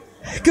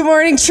Good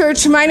morning,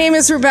 church. My name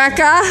is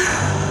Rebecca.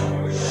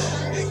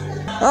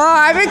 Oh,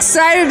 I'm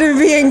excited to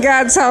be in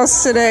God's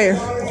house today.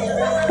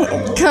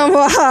 Come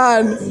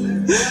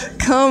on.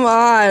 Come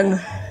on.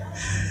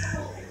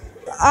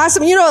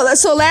 Awesome.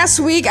 So last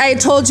week I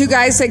told you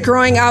guys that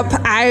growing up,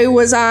 I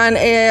was on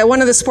one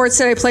of the sports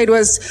that I played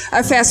was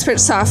a fast pitch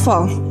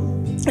softball.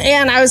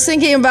 And I was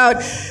thinking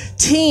about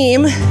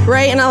team,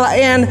 right? And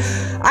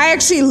I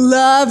actually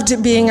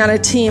loved being on a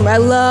team. I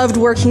loved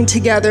working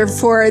together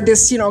for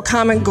this,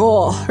 common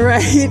goal,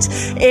 right?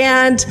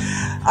 And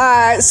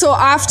so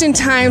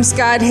oftentimes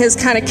God has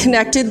kind of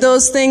connected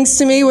those things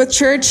to me with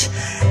church.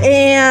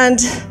 And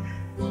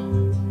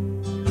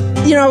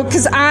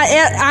because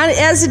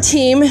as a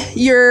team,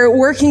 you're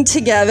working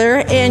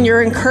together and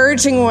you're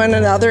encouraging one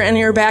another and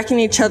you're backing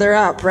each other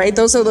up, right?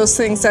 Those are those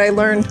things that I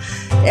learned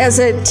as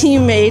a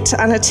teammate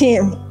on a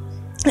team.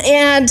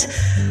 And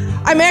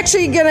I'm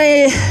actually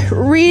going to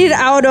read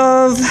out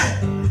of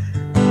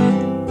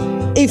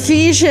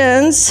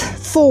Ephesians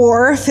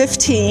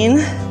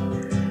 4:15.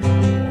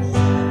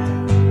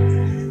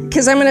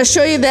 Because I'm going to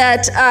show you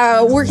that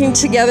working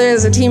together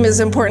as a team is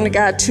important to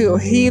God too.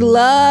 He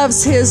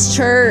loves His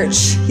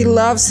church. He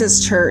loves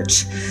His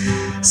church.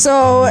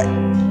 So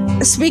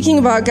speaking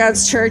about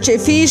God's church,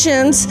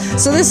 Ephesians,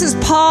 so this is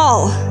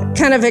Paul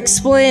kind of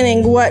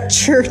explaining what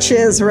church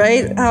is,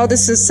 right? How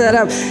this is set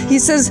up. He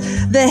says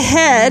the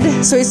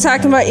head, so he's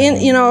talking about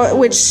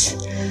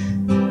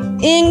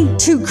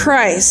into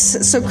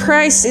Christ. So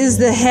Christ is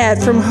the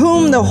head, from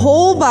whom the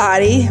whole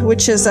body,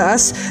 which is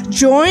us,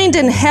 joined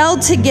and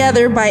held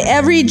together by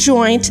every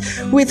joint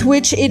with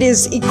which it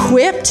is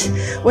equipped,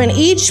 when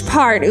each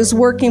part is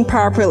working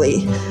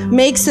properly,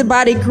 makes the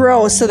body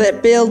grow so that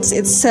it builds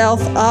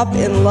itself up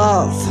in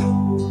love.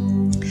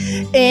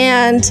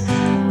 And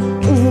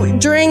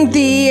during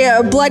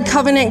the blood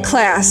covenant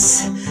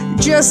class,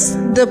 just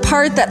the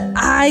part that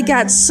I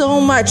got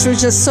so much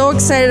was just so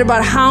excited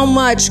about how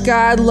much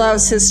God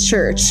loves His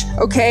church,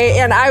 okay?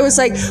 And I was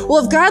like,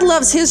 well, if God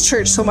loves His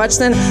church so much,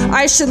 then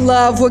I should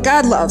love what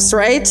God loves,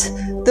 right?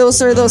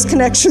 Those are those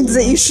connections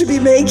that you should be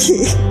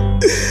making.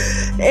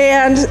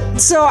 And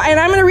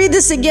I'm going to read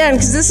this again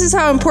because this is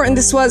how important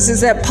this was, is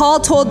that Paul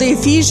told the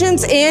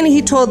Ephesians and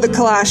he told the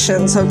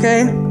Colossians,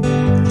 okay?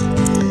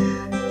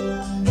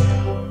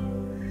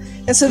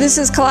 And so this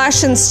is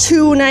Colossians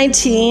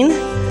 2:19.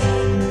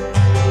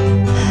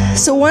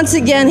 So once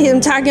again,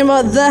 him talking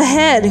about the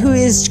head, who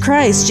is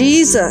Christ,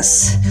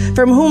 Jesus,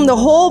 from whom the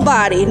whole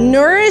body,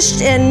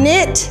 nourished and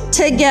knit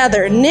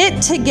together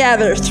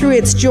through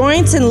its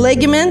joints and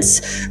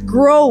ligaments,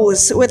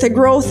 grows with a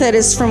growth that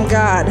is from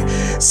God.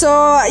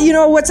 So,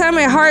 what's on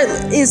my heart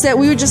is that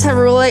we would just have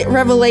a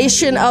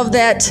revelation of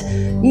that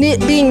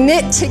being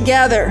knit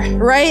together,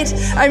 right?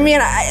 I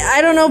mean, I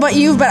don't know about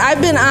you, but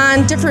I've been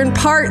on different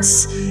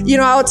parts,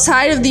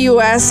 outside of the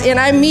U.S., and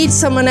I meet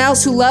someone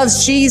else who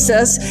loves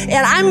Jesus,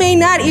 and I may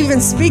not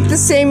even speak the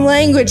same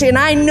language, and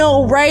I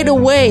know right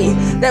away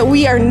that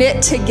we are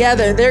knit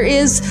together. There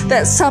is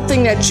that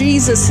something that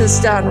Jesus has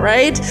done,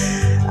 right?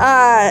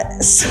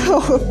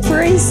 So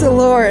praise the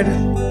Lord.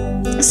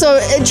 So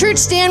church,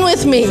 stand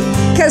with me,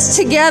 because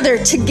together,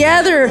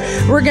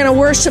 we're going to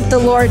worship the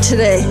Lord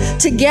today.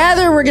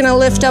 Together, we're going to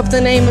lift up the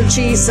name of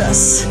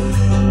Jesus.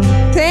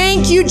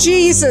 Thank you,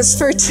 Jesus,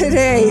 for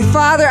today.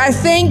 Father, I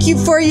thank you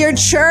for your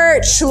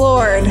church,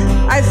 Lord.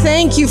 I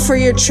thank you for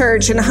your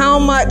church and how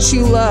much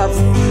you love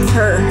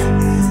her.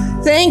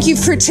 Thank you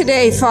for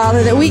today,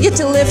 Father, that we get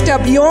to lift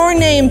up your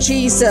name,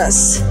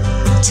 Jesus.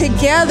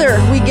 Together,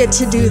 we get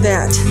to do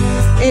that.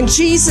 In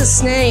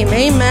Jesus' name,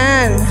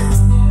 amen.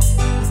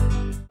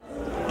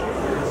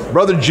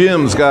 Brother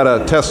Jim's got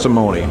a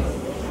testimony.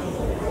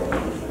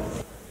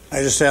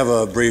 I just have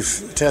a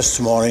brief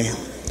testimony.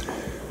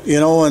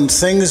 When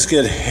things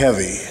get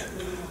heavy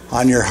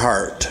on your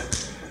heart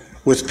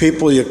with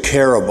people you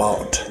care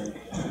about,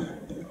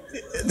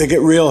 they get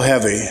real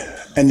heavy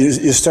and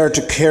you start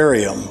to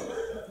carry them.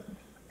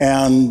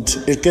 And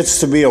it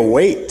gets to be a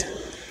weight.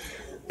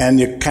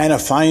 And you kind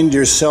of find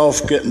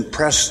yourself getting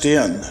pressed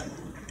in,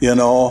 and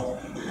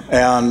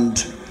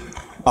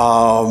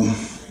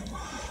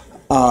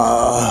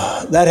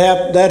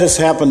that has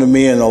happened to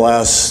me in the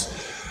last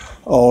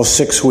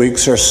 6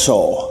 weeks or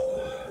so.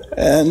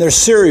 And they're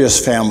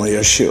serious family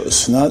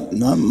issues, not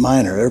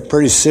minor. They're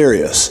pretty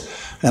serious.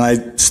 And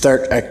I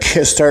start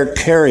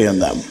carrying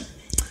them.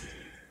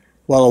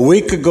 Well, a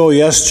week ago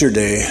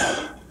yesterday,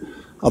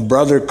 a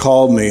brother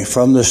called me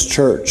from this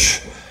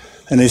church,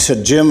 and he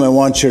said, Jim, I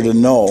want you to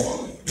know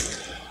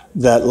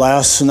that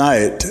last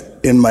night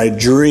in my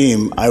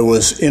dream, I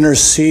was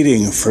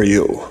interceding for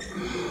you.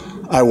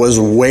 I was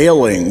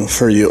wailing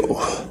for you.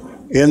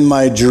 In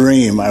my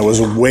dream, I was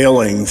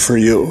wailing for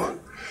you.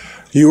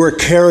 You were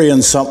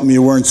carrying something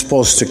you weren't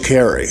supposed to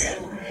carry.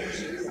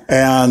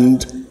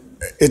 And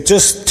it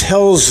just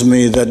tells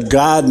me that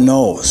God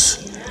knows.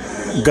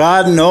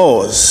 God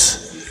knows.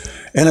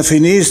 And if He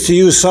needs to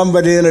use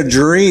somebody in a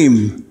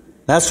dream,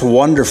 that's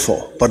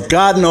wonderful. But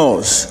God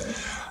knows.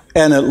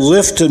 And it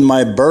lifted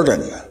my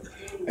burden.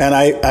 And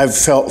I've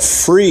felt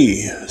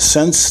free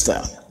since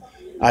then.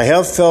 I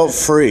have felt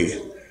free,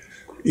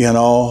 and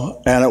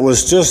it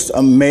was just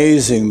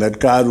amazing that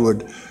God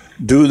would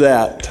do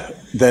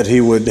that he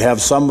would have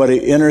somebody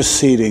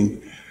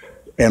interceding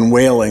and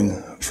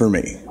wailing for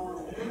me.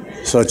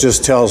 So it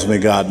just tells me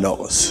God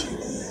knows.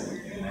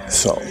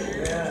 So.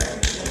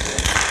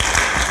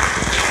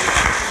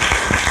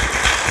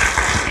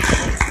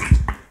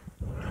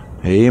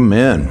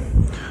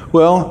 Amen.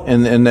 Well,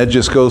 and that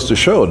just goes to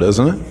show,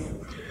 doesn't it?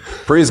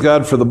 Praise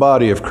God for the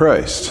body of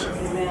Christ.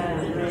 Amen.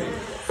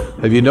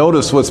 Have you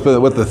noticed what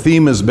the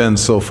theme has been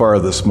so far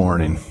this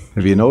morning?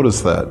 Have you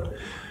noticed that?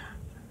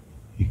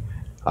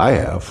 I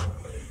have.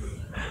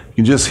 You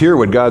can just hear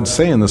what God's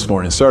saying this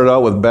morning. It started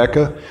out with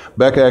Becca.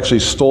 Becca actually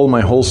stole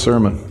my whole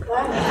sermon.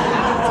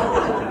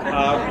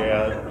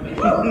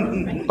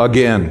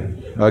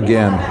 Again.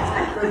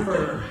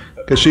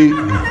 Because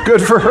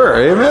good for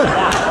her, amen.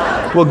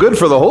 Well, good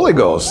for the Holy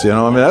Ghost,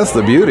 that's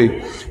the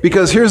beauty.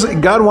 Because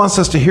God wants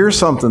us to hear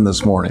something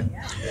this morning.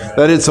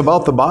 That it's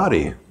about the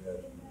body.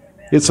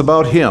 It's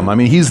about Him.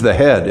 He's the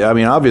head.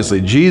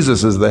 Obviously,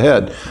 Jesus is the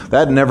head.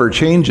 That never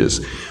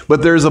changes.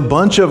 But there's a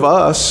bunch of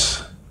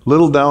us,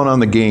 little down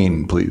on the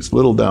gain, please,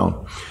 little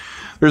down.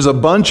 There's a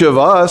bunch of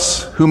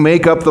us who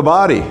make up the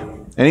body.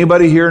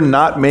 Anybody here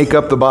not make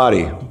up the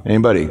body?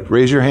 Anybody?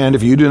 Raise your hand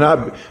if you're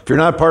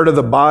not part of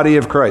the body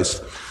of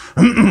Christ.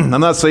 I'm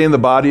not saying the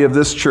body of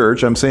this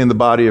church. I'm saying the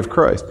body of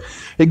Christ.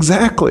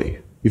 Exactly.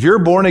 If you're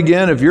born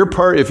again, if you're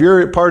part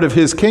of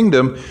His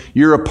kingdom,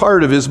 you're a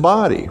part of His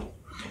body.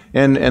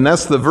 And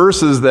that's the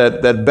verses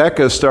that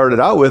Becca started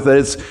out with. That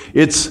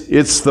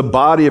it's the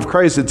body of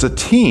Christ. It's a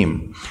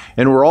team,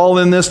 and we're all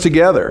in this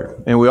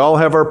together, and we all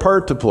have our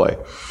part to play.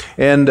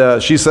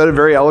 And she said it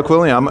very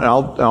eloquently.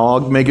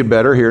 I'll make it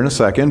better here in a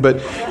second. But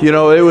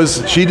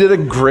she did a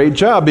great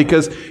job,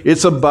 because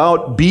it's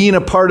about being a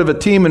part of a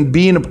team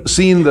and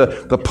seeing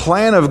the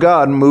plan of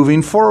God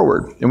moving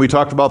forward. And we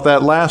talked about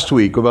that last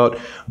week about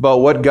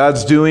what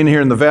God's doing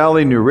here in the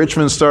valley, New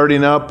Richmond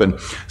starting up, and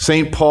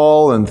St.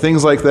 Paul and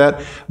things like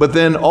that. But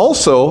then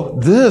also,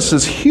 this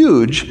is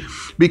huge,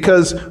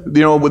 because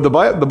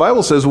the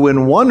Bible says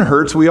when one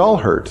hurts, we all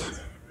hurt.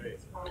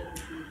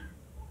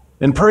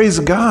 And praise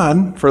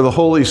God for the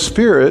Holy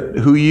Spirit,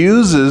 who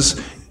uses,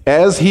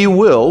 as He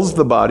wills,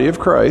 the body of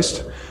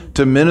Christ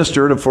to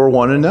minister for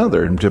one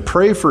another and to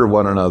pray for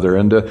one another.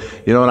 And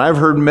and I've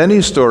heard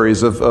many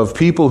stories of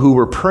people who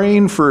were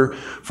praying for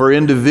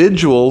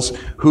individuals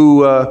who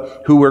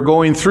were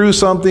going through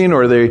something,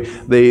 or they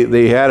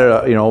had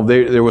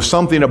there was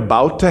something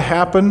about to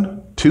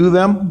happen to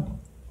them.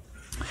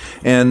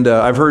 And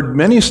I've heard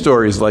many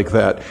stories like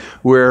that,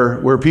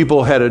 where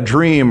people had a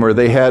dream, or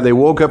they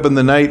woke up in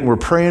the night and were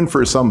praying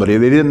for somebody.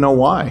 They didn't know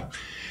why.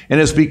 And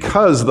it's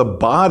because the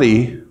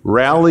body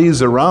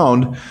rallies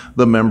around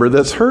the member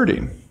that's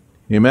hurting.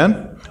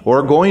 Amen?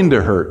 Or going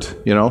to hurt.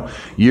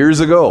 Years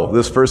ago,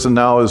 this person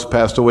now has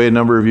passed away a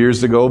number of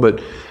years ago,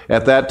 but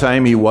at that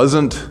time he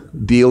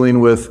wasn't dealing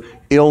with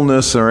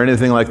illness or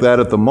anything like that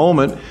at the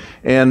moment.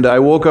 And I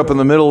woke up in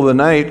the middle of the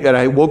night, and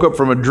I woke up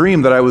from a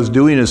dream that I was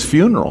doing his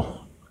funeral.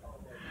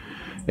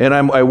 And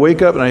I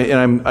wake up, and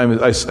I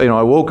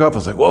woke up. I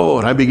was like, whoa!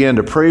 And I began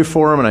to pray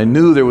for him, and I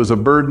knew there was a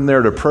burden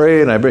there to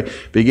pray, and I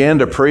began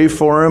to pray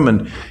for him,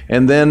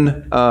 and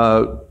then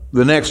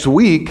the next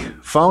week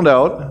found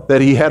out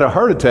that he had a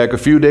heart attack a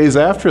few days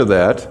after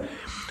that,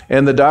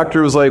 and the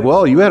doctor was like,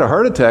 well, you had a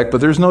heart attack, but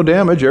there's no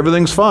damage,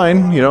 everything's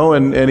fine,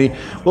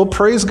 well,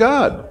 praise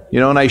God.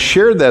 And I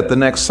shared that the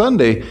next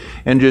Sunday,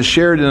 and just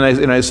shared,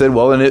 and I said,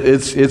 well, and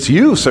it's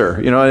you, sir,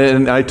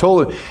 and I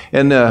told him,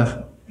 and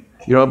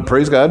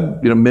praise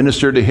God,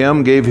 ministered to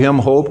him, gave him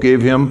hope,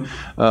 gave him,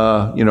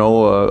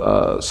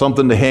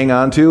 something to hang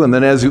on to. And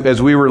then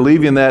as we were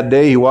leaving that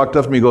day, he walked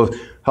up to me and goes,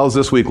 how's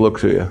this week look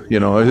to you?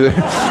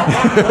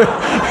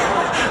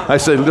 I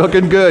said,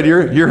 looking good.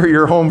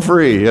 You're home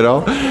free,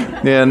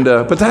 And,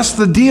 but that's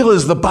the deal,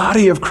 is the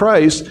body of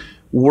Christ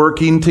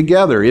working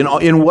together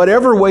in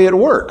whatever way it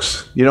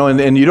works,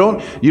 and you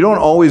don't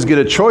always get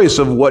a choice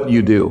of what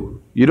you do.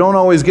 You don't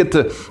always go,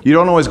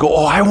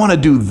 oh, I want to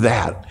do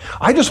that.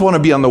 I just want to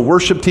be on the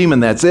worship team,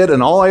 and that's it.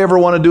 And all I ever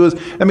want to do is,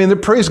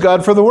 praise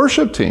God for the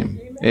worship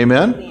team.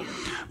 Amen.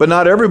 But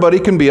not everybody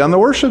can be on the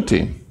worship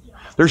team.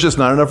 There's just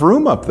not enough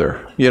room up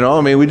there.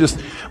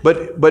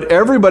 But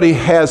everybody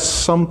has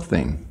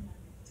something.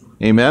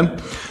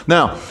 Amen.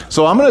 Now,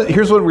 so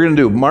here's what we're going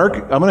to do. Mark,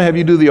 I'm going to have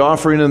you do the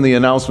offering and the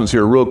announcements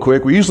here real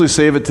quick. We usually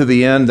save it to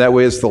the end. That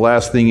way it's the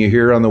last thing you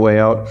hear on the way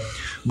out.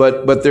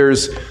 But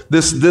there's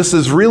this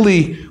is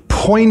really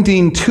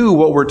pointing to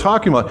what we're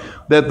talking about,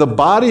 that the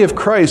body of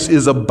Christ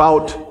is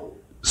about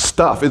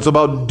stuff. It's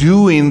about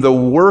doing the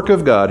work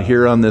of God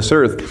here on this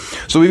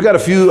earth. So we've got a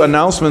few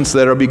announcements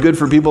that will be good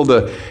for people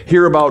to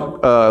hear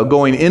about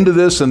going into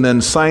this and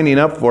then signing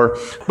up for.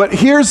 But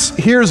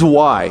here's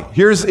why.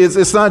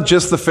 It's not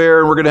just the fair,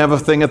 and we're going to have a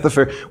thing at the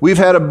fair. We've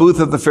had a booth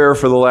at the fair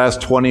for the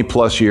last 20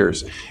 plus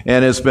years,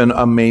 and it's been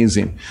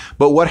amazing.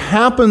 But what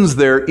happens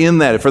there in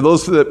that, for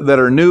those that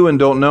are new and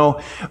don't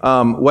know,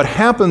 what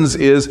happens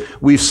is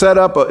we've set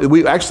up,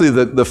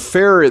 the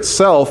fair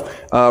itself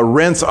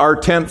rents our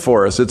tent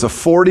for us. It's a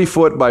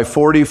 40-foot by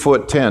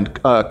 40-foot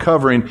tent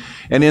covering,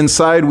 and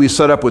inside we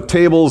set up with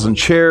tables and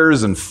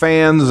chairs and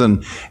fans,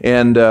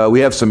 and we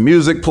have some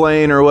music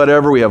playing or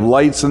whatever. We have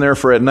lights in there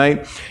for at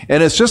night,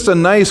 and it's just a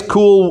nice,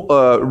 cool,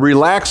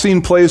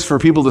 relaxing place for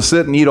people to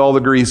sit and eat all the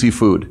greasy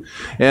food.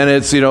 And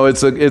it's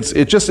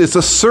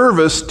a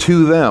service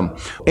to them.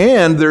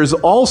 And there's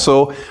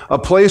also a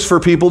place for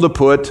people to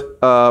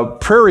put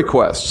prayer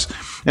requests.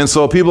 And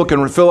so people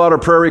can fill out a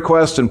prayer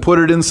request and put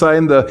it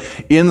inside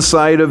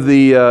of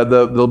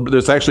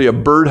there's actually a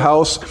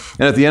birdhouse.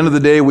 And at the end of the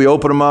day, we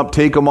open them up,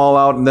 take them all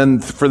out, and then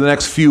for the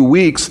next few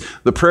weeks,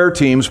 the prayer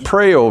teams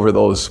pray over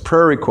those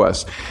prayer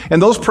requests. And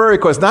those prayer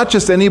requests, not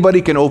just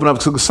anybody can open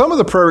up. So some of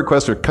the prayer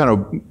requests are kind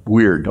of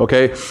weird,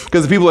 okay?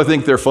 Because the people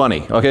think they're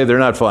funny, okay? They're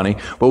not funny.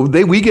 But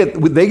they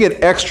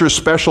get extra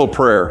special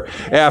prayer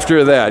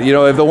after that.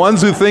 If the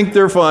ones who think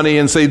they're funny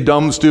and say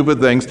dumb, stupid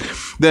things,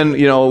 then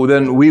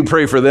we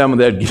pray for them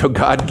that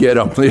God get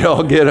them,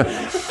 get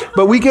them.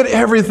 But we get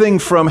everything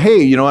from,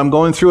 hey, I'm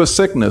going through a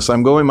sickness.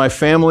 My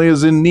family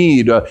is in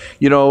need.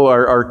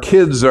 Our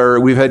kids are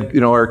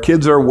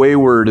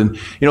wayward, and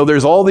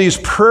there's all these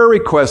prayer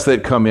requests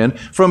that come in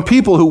from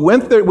people who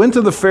went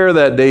to the fair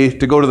that day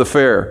to go to the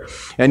fair,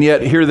 and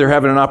yet here they're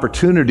having an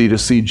opportunity to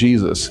see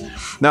Jesus.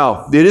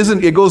 Now,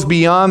 it goes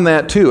beyond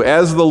that too.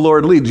 As the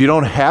Lord leads, you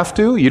don't have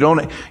to. You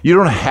don't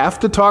have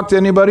to talk to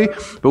anybody.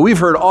 But we've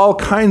heard all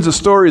kinds of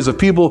stories of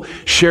people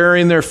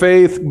sharing their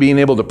faith, being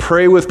able to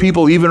pray with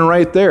people, even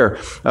right there,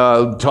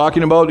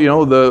 talking about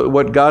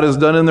what God has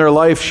done in their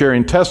life,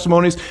 sharing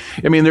testimonies.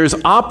 There's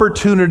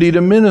opportunity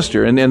to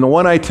minister, and the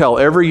one I tell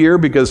every year,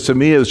 because to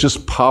me it was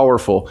just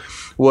powerful,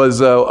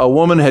 was a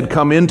woman had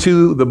come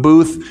into the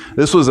booth.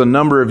 This was a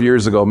number of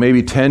years ago,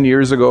 maybe 10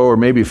 years ago, or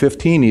maybe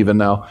 15 even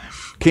now.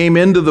 Came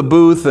into the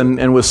booth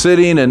and was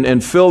sitting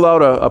and filled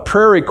out a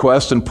prayer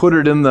request and put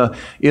it in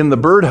the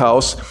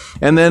birdhouse,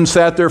 and then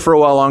sat there for a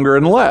while longer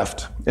and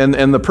left.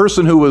 And the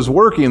person who was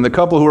working, the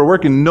couple who were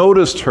working,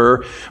 noticed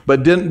her,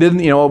 but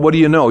didn't what do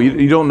you know?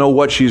 You don't know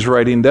what she's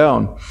writing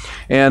down.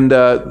 And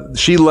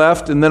she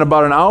left, and then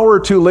about an hour or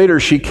two later,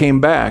 she came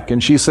back,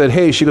 and she said,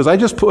 hey, she goes, I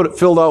just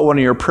filled out one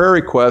of your prayer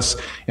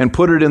requests and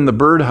put it in the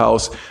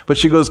birdhouse, but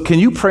she goes, can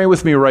you pray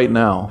with me right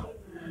now?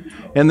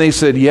 And they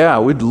said, yeah,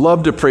 we'd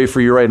love to pray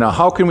for you right now.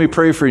 How can we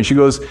pray for you? And she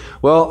goes,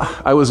 well,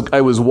 I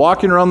was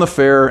walking around the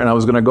fair, and I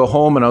was going to go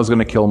home, and I was going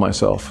to kill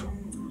myself.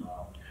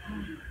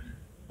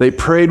 They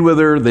prayed with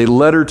her. They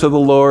led her to the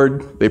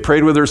Lord. They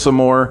prayed with her some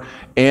more.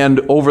 And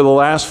over the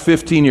last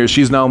 15 years,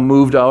 she's now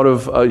moved out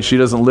of, she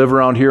doesn't live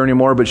around here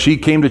anymore, but she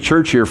came to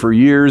church here for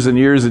years and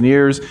years and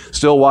years.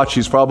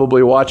 She's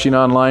probably watching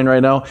online right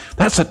now.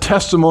 That's a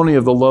testimony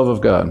of the love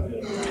of God.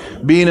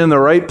 Being in the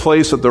right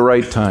place at the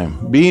right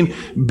time.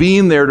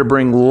 Being there to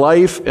bring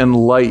life and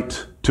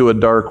light to a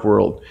dark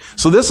world.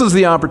 So this is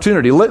the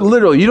opportunity.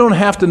 Literally, you don't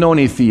have to know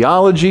any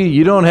theology.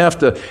 You don't have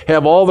to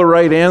have all the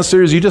right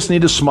answers. You just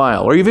need to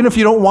smile. Or even if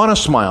you don't want to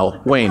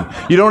smile, Wayne,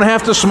 you don't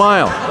have to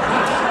smile.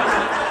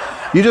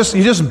 You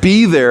just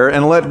be there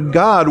and let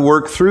God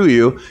work through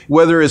you,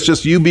 whether it's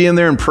just you being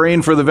there and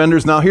praying for the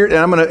vendors. Now here,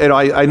 and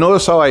I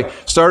notice how I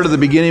started at the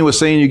beginning with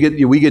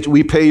saying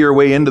we pay your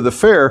way into the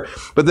fair,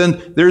 but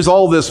then there's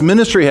all this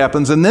ministry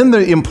happens, and then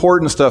the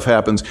important stuff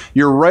happens.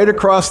 You're right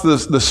across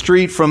the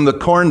street from the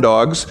corn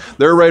dogs.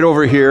 They're right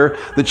over here.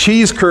 The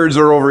cheese curds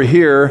are over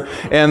here,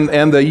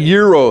 and the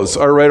gyros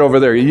are right over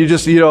there. You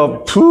just,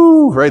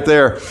 right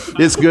there.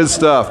 It's good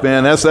stuff,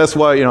 man. That's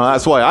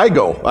why I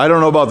go. I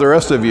don't know about the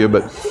rest of you,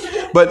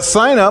 but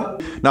sign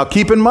up. Now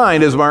keep in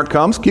mind, as Mark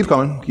comes, keep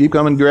coming,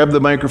 grab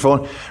the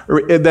microphone,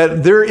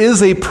 that there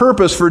is a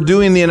purpose for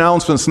doing the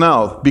announcements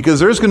now, because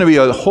there's going to be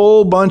a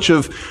whole bunch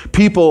of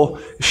people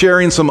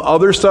sharing some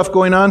other stuff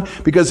going on,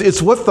 because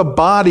it's what the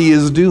body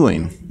is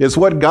doing. It's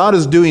what God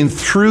is doing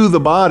through the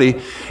body.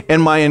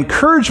 And my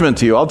encouragement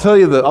to you, I'll tell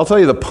you the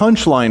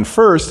punchline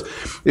first,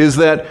 is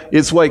that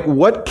it's like,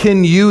 what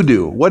can you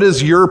do? What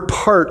is your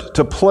part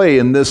to play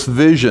in this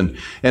vision?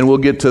 And we'll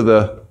get to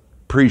the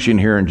preaching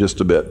here in just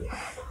a bit.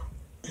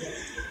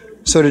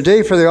 So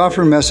today for the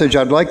offering message,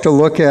 I'd like to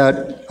look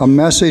at a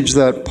message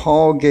that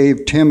Paul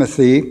gave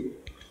Timothy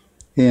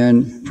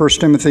in 1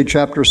 Timothy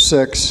chapter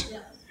 6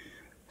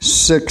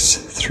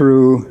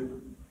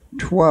 through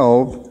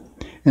 12.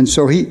 And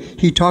so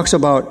he talks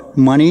about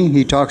money.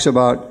 He talks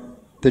about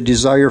the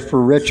desire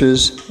for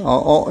riches,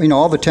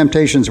 all the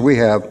temptations we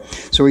have.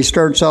 So he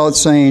starts out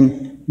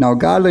saying, now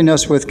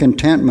godliness with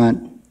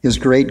contentment is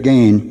great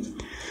gain.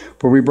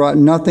 For we brought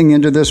nothing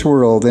into this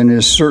world, and it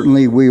is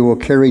certainly we will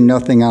carry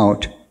nothing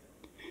out.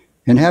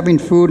 and having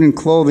food and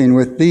clothing,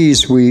 with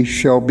these we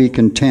shall be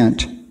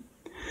content.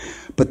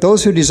 But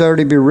those who desire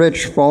to be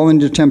rich fall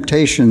into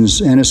temptations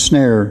and a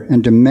snare,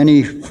 and to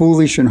many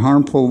foolish and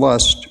harmful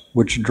lusts,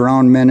 which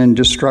drown men in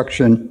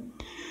destruction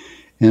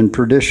and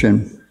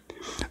perdition.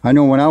 I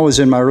know when I was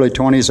in my early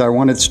 20s, I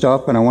wanted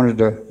stuff, and I wanted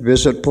to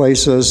visit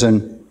places,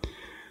 and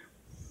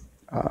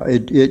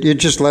it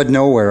just led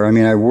nowhere. I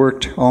mean, I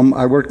worked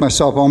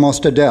myself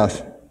almost to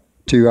death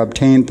to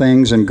obtain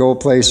things and go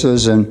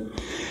places and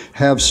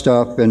have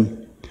stuff.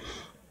 And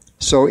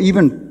so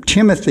even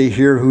Timothy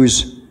here,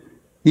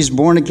 he's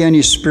born again,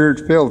 he's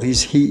Spirit-filled.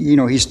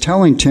 He's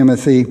telling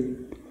Timothy,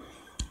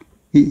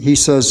 he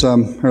says,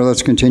 or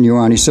let's continue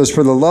on. He says,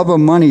 "For the love of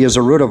money is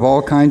a root of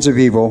all kinds of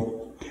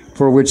evil,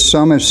 for which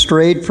some have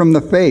strayed from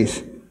the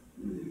faith."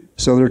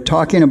 So they're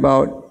talking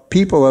about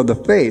people of the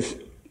faith.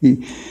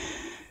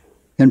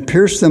 "And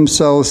pierced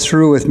themselves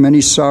through with many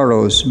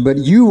sorrows. But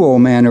you, O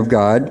man of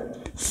God,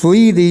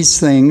 flee these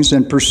things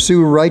and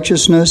pursue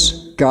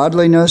righteousness,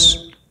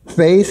 godliness,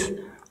 faith,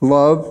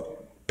 love,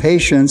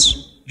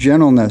 patience,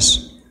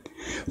 gentleness.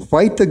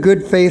 Fight the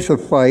good faith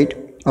of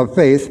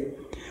faith.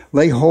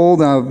 Lay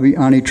hold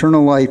on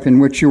eternal life, in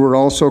which you were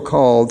also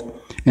called,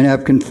 and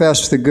have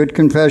confessed the good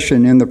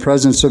confession in the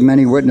presence of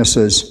many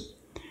witnesses."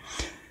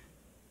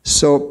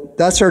 So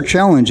that's our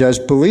challenge as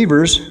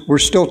believers. We're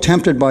still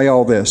tempted by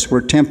all this.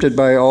 We're tempted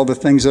by all the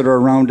things that are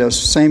around us.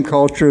 Same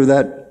culture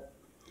that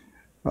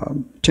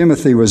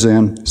Timothy was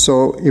in.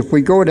 So if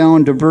we go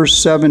down to verse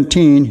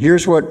 17,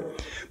 here's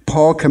what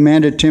Paul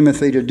commanded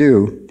Timothy to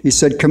do. He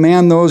said,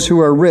 "Command those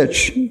who are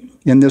rich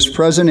in this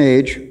present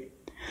age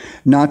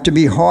not to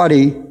be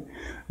haughty,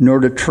 nor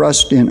to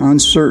trust in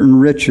uncertain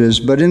riches,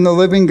 but in the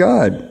living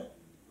God,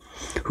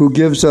 who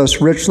gives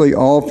us richly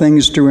all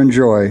things to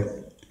enjoy.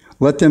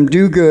 Let them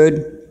do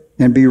good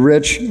and be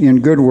rich in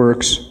good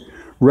works,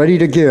 ready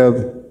to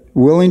give,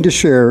 willing to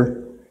share,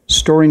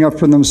 storing up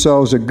for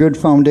themselves a good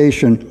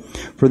foundation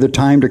for the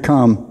time to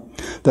come,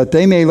 that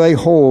they may lay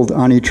hold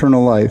on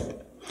eternal life."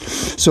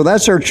 So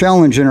that's our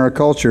challenge in our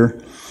culture,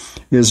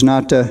 is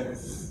not to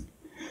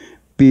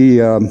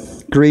be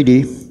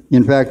greedy.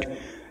 In fact,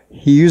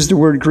 he used the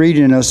word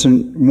greediness,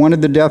 and one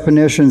of the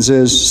definitions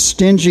is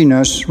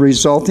stinginess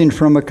resulting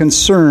from a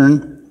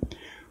concern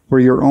for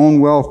your own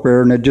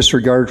welfare and a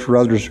disregard for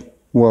others'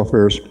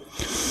 welfares.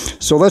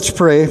 So let's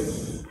pray.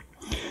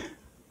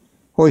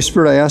 Holy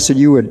Spirit, I ask that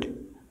you would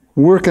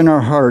work in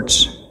our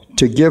hearts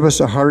to give us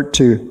a heart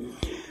to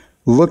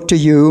look to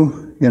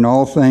you in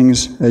all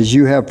things, as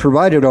you have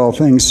provided all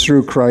things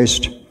through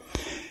Christ.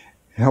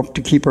 Help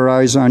to keep our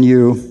eyes on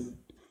you.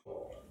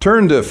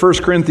 Turn to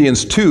 1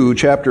 Corinthians 2,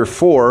 chapter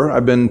 4.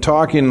 I've been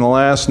talking in the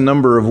last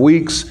number of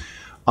weeks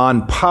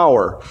on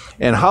power.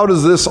 And how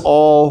does this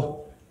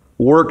all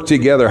work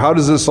together? How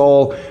does this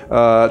all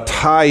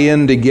tie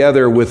in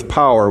together with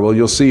power? Well,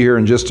 you'll see here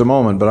in just a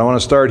moment. But I want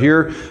to start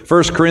here.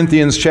 1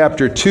 Corinthians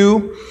chapter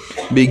 2,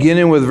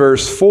 beginning with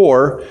verse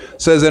 4,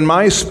 says, "And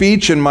my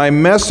speech and my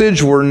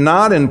message were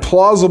not in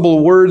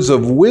plausible words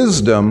of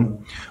wisdom,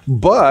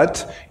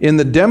 but in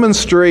the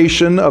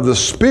demonstration of the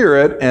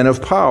Spirit and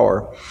of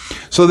power,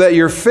 so that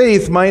your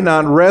faith might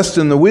not rest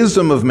in the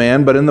wisdom of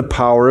man, but in the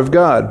power of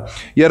God.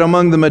 Yet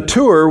among the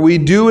mature we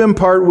do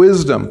impart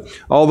wisdom,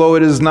 although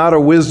it is not a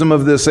wisdom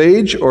of this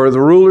age or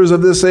the rulers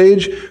of this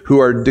age who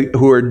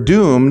are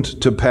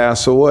doomed to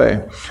pass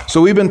away."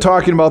 So we've been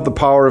talking about the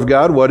power of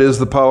God. What is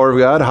the power of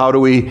God? How do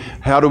we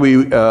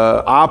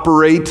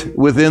operate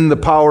within the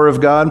power of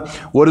God?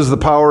 What is the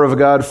power of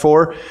God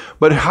for?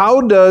 But how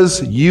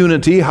does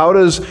unity, how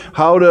does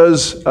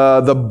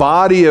the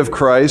body of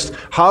Christ,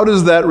 how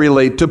does that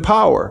relate to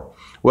power?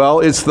 Well,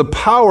 it's the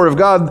power of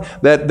God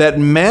that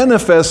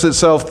manifests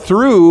itself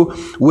through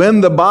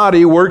when the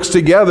body works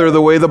together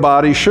the way the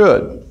body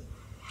should.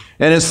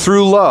 And it's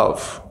through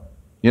love.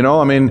 You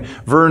know, I mean,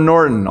 Vern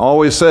Norton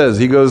always says,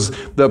 he goes,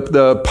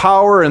 the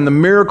power and the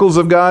miracles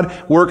of God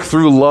work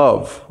through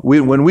love.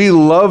 When we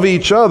love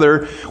each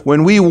other,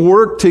 when we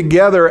work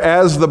together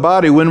as the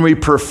body, when we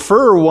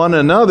prefer one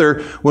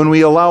another, when we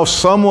allow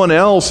someone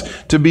else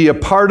to be a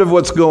part of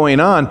what's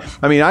going on.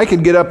 I mean, I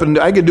could get up and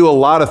I could do a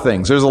lot of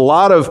things. There's a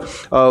lot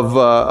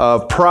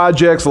of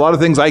projects, a lot of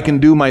things I can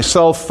do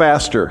myself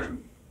faster.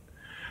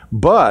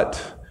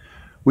 But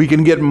we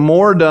can get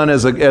more done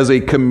as a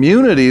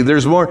community.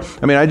 There's more.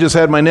 I mean, I just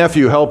had my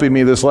nephew helping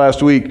me this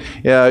last week.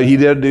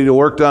 He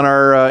worked on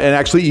our, and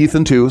actually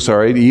Ethan too,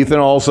 sorry. Ethan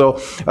also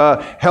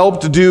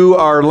helped do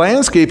our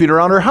landscaping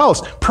around our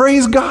house.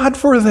 Praise God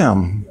for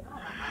them.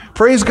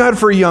 Praise God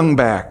for young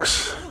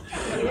backs.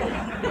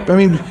 I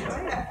mean,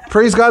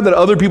 praise God that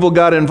other people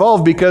got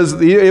involved,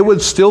 because it would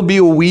still be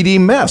a weedy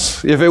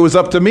mess if it was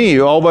up to me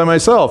all by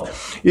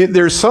myself.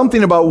 There's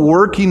something about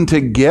working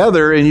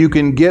together, and you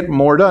can get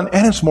more done,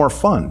 and it's more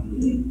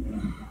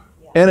fun.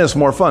 And it's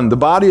more fun. The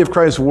body of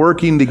Christ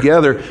working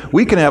together,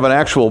 we can have a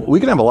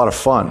lot of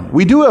fun.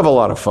 We do have a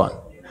lot of fun.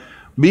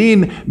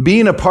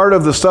 being a part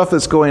of the stuff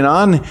that's going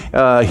on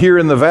here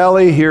in the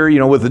valley,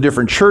 here, with the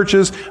different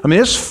churches. I mean,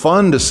 it's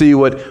fun to see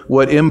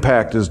what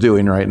Impact is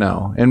doing right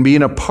now, and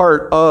being a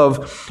part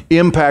of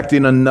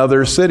impacting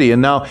another city,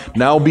 and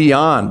now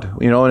beyond,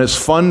 and it's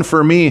fun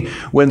for me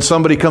when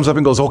somebody comes up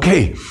and goes,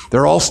 okay,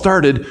 they're all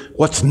started.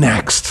 What's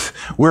next?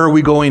 Where are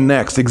we going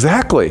next?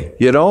 Exactly.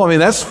 I mean,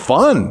 that's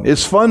fun.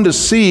 It's fun to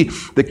see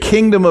the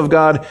kingdom of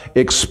God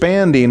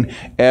expanding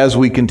as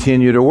we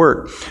continue to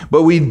work.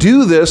 But we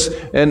do this,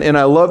 and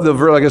I love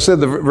like I said,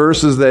 the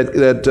verses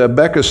that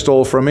Becca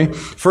stole from me.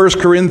 1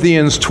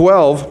 Corinthians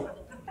 12,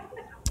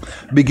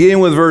 beginning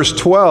with verse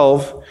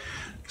 12,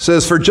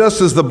 says, "For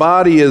just as the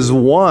body is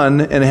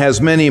one and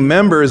has many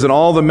members, and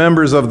all the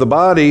members of the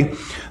body,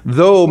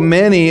 though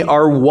many,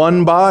 are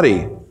one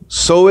body,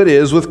 so it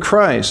is with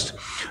Christ.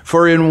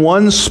 For in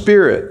one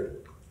Spirit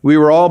we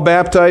were all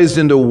baptized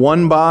into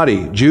one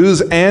body,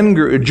 Jews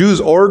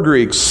or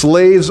Greeks,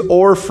 slaves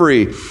or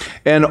free,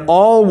 and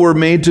all were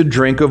made to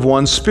drink of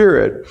one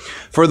Spirit.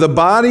 For the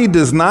body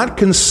does not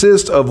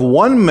consist of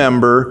one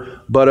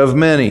member, but of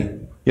many."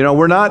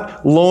 We're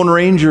not Lone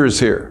Rangers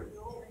here.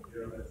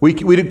 We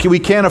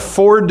can't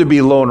afford to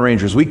be Lone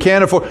Rangers. We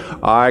can't afford,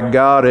 "I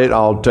got it,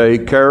 I'll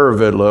take care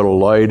of it, little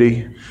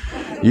lady.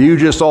 You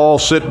just all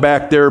sit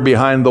back there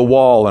behind the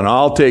wall and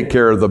I'll take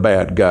care of the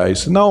bad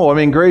guys." No, I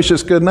mean,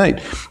 gracious good night.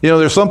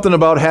 There's something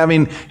about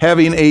having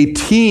a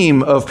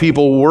team of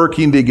people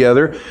working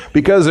together,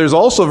 because there's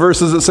also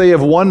verses that say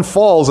if one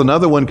falls,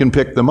 another one can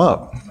pick them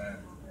up.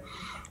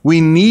 We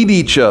need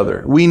each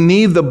other. We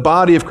need the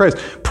body of Christ.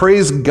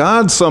 Praise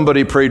God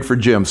somebody prayed for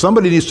Jim.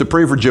 Somebody needs to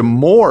pray for Jim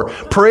more.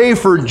 Pray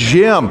for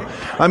Jim.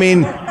 I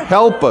mean,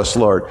 help us,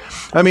 Lord.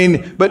 I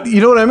mean, but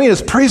you know what I mean?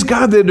 It's praise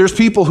God that there's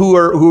people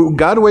who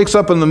God wakes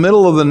up in the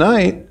middle of the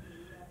night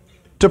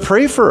to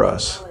pray for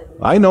us.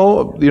 I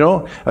know,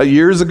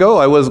 years ago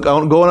I was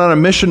going on a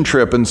mission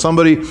trip, and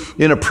somebody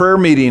in a prayer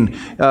meeting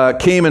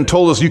came and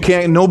told us,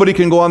 nobody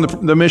can go on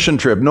the mission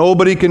trip.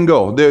 Nobody can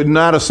go.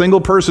 Not a single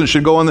person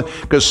should go on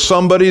because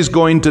somebody's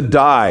going to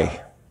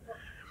die.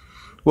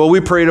 Well,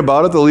 we prayed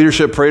about it. The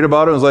leadership prayed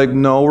about it. It was like,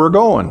 no, we're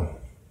going.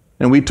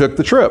 And we took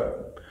the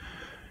trip.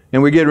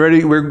 And we're getting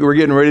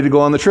ready to go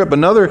on the trip.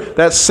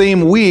 That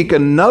same week,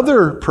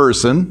 another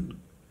person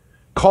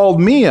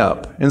called me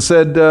up and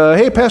said,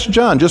 "Hey, Pastor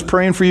John, just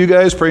praying for you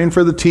guys, praying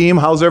for the team.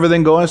 How's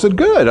everything going?" I said,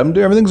 "Good.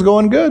 Everything's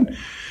going good."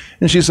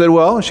 And she said,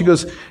 she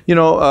goes,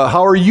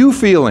 "How are you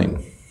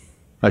feeling?"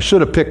 I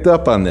should have picked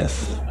up on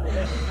this.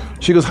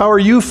 She goes, "How are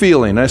you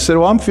feeling?" I said,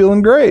 "Well, I'm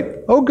feeling great."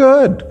 "Oh,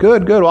 good.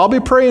 Well, I'll be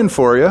praying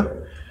for you."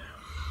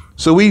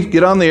 So we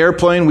get on the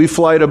airplane, we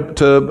fly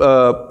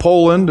to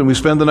Poland, and we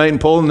spend the night in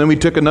Poland. Then we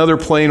took another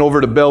plane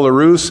over to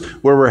Belarus,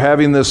 where we're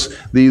having these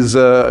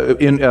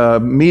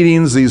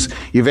meetings, these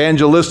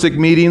evangelistic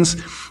meetings.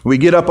 We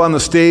get up on the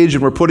stage,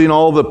 and we're putting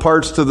all the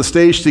parts to the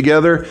stage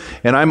together.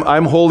 And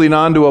I'm holding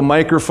on to a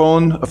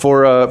microphone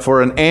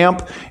for an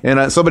amp.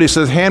 And somebody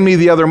says, "Hand me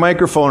the other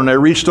microphone." And I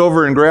reached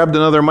over and grabbed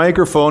another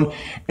microphone,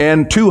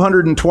 and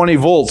 220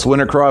 volts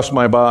went across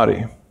my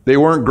body. They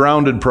weren't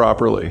grounded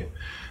properly.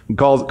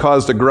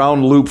 Caused a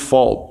ground loop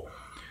fault.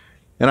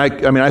 And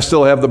I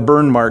still have the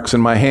burn marks in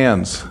my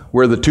hands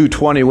where the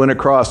 220 went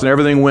across, and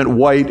everything went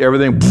white,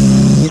 everything,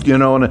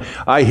 and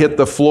I hit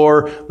the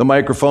floor, the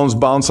microphones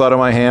bounce out of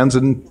my hands,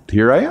 and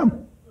here I am.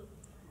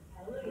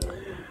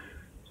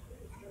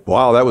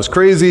 Wow, that was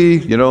crazy.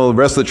 The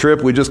rest of the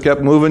trip, we just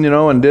kept moving,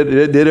 and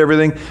did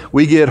everything.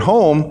 We get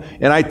home,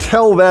 and I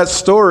tell that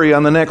story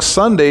on the next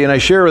Sunday, and I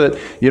share that,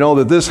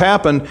 that this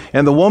happened,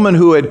 and the woman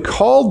who had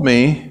called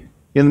me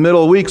in the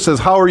middle of the week says,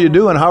 "How are you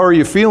doing? How are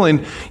you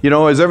feeling?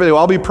 Is everything?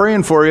 Well, I'll be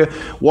praying for you."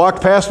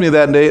 Walked past me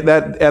that day,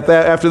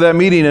 after that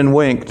meeting, and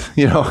winked.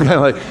 Kind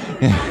of like,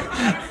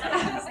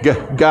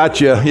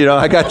 "Gotcha.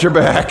 I got your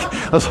back."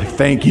 I was like,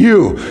 "Thank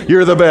you.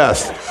 You're the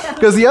best."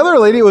 Because the other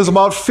lady, it was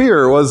about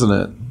fear, wasn't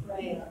it?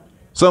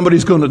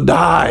 Somebody's going to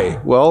die.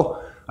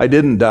 Well, I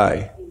didn't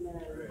die.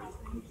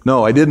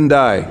 No, I didn't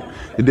die.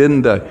 It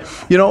didn't die.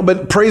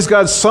 But praise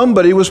God,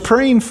 somebody was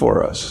praying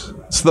for us.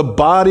 It's the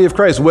body of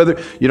Christ. Whether,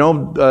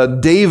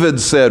 David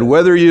said,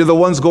 whether you're the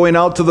ones going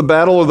out to the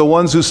battle or the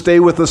ones who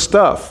stay with the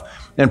stuff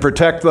and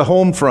protect the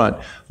home front,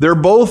 they're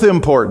both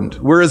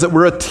important.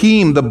 We're a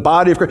team, the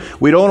body of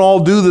Christ. We don't all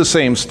do the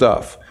same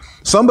stuff.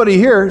 Somebody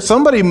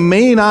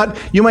may not,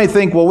 you might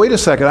think, well, wait a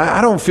second, I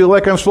don't feel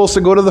like I'm supposed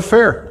to go to the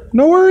fair.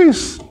 No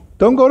worries.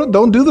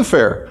 Don't do the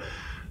fair.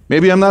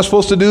 Maybe I'm not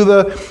supposed to do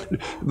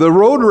the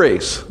road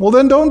race. Well,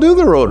 then don't do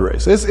the road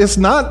race. This is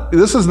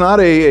not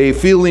a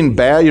feeling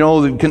bad,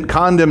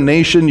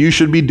 condemnation, you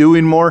should be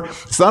doing more.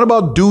 It's not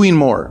about doing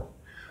more.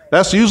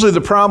 That's usually the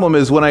problem,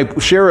 is when I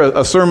share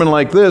a sermon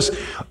like this,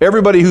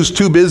 everybody who's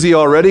too busy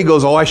already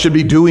goes, "Oh, I should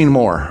be doing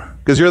more."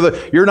 Because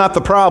you're not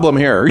the problem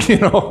here.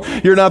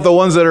 You're not the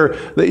ones that are,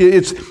 but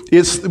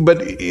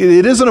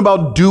it isn't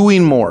about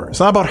doing more.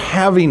 It's not about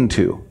having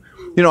to.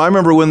 I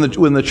remember when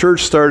the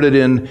church started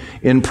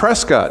in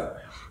Prescott,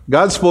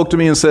 God spoke to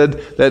me and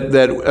said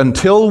that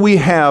until we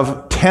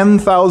have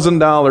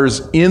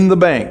 $10,000 in the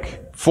bank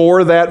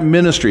for that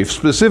ministry,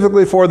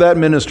 specifically for that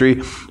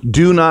ministry,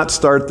 do not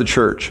start the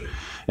church.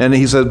 And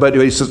he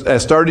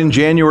says, starting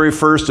January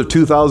 1st of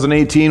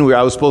 2018,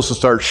 I was supposed to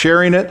start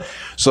sharing it.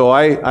 So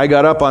I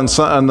got up on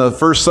the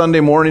first Sunday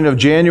morning of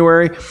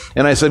January,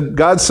 and I said,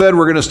 God said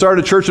we're going to start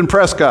a church in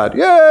Prescott.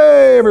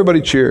 Yay!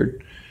 Everybody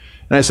cheered.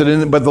 And I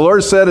said, but the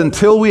Lord said,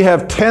 until we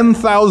have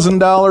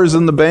 $10,000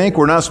 in the bank,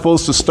 we're not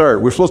supposed to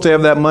start. We're supposed to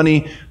have that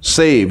money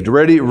saved,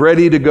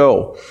 ready to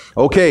go.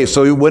 Okay,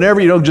 so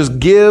whenever, just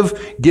give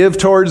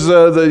towards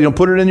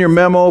put it in your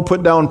memo,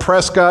 put down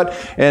Prescott,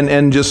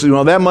 and just,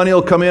 that money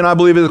will come in. I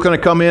believe it's going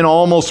to come in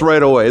almost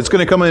right away. It's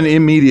going to come in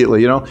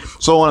immediately,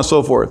 so on and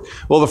so forth.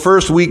 Well, the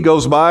first week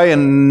goes by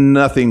and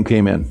nothing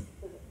came in.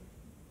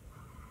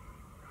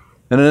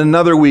 And then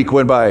another week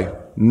went by,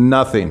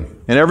 nothing.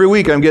 And every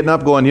week I'm getting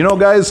up going,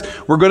 guys,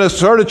 we're going to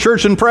start a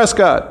church in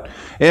Prescott.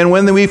 And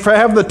when we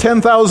have the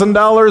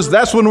 $10,000,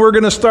 that's when we're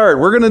going to start.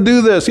 We're going to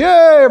do this.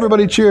 Yay!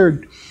 Everybody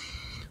cheered.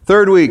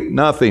 Third week,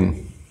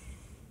 nothing.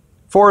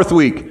 Fourth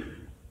week,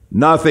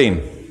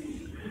 nothing.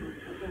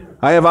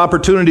 I have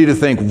opportunity to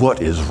think, what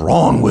is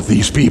wrong with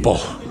these people?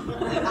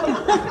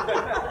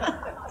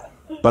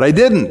 But I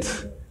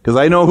didn't, because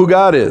I know who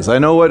God is. I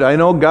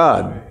know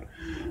God.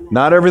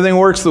 Not everything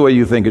works the way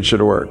you think it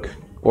should work,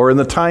 or in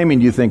the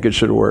timing you think it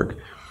should work.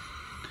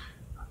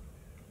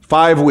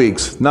 5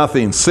 weeks,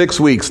 nothing. 6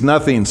 weeks,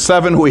 nothing.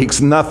 7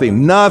 weeks,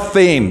 nothing.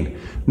 Nothing.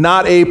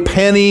 Not a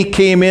penny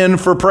came in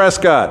for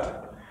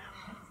Prescott.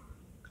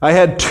 I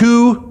had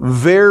 2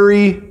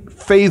 very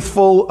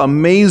faithful,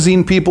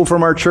 amazing people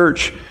from our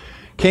church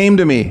came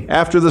to me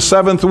after the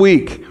 7th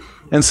week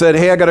and said,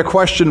 hey, I got a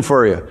question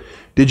for you.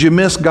 Did you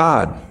miss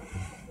God?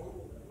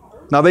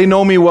 Now, they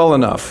know me well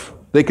enough.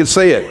 They could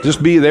say it.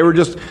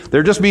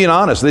 They're just being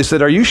honest. They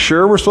said, are you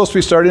sure we're supposed to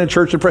be starting a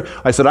church and pray?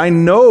 I said, I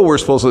know we're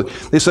supposed to.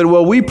 They said,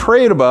 well, we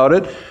prayed about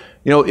it.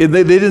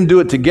 They didn't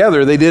do it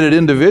together. They did it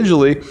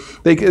individually.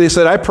 They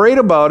said, I prayed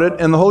about it,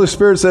 and the Holy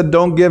Spirit said,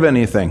 don't give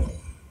anything.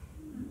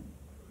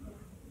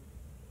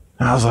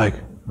 And I was like,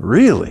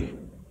 really?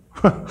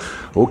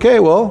 Okay,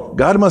 well,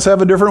 God must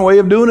have a different way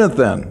of doing it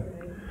then.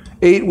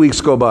 8 weeks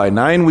go by,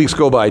 9 weeks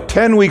go by,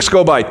 10 weeks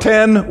go by,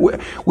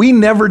 10. We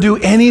never do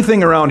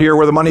anything around here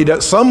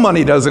where some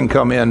money doesn't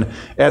come in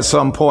at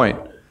some point.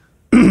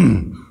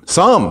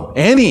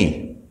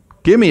 Any.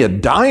 Give me a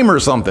dime or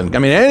something. I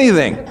mean,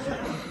 anything.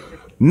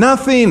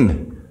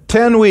 Nothing.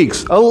 10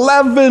 weeks,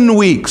 11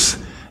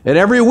 weeks. And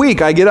every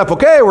week I get up,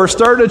 okay, we're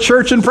starting a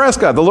church in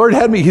Prescott. The Lord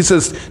had me, He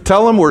says,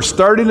 tell them we're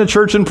starting a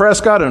church in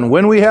Prescott, and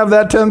when we have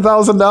that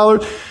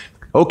 $10,000,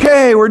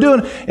 okay, we're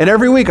doing it. And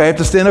every week I have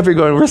to stand up here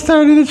going, we're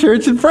starting a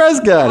church in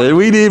Prescott, and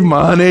we need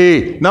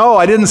money. No,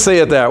 I didn't say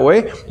it that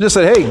way. I just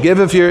said, hey, give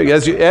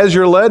as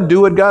you're led, do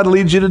what God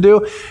leads you to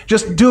do.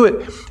 Just do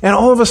it. And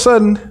all of a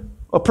sudden,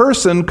 a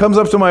person comes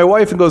up to my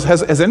wife and goes,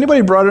 has anybody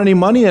brought any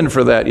money in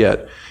for that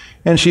yet?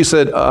 And she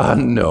said,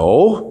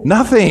 no,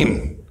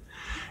 nothing.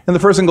 And the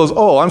person goes,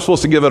 oh, I'm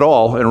supposed to give it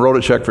all, and wrote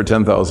a check for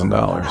 $10,000.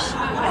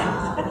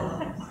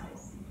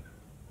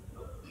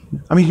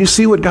 I mean, you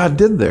see what God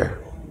did there.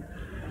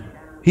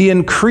 He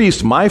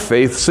increased my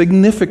faith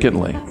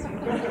significantly.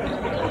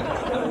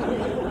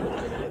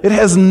 It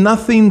has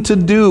nothing to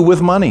do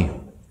with money.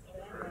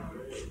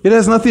 It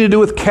has nothing to do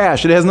with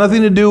cash. It has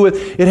everything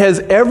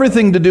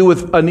to do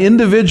with an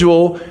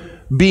individual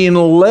being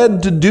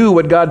led to do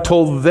what God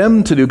told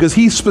them to do, because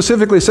He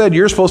specifically said,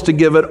 you're supposed to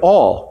give it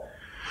all.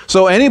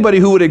 So anybody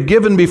who would have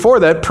given before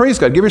that, praise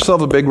God, give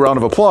yourself a big round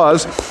of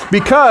applause,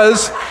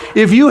 because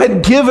if you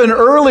had given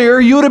earlier,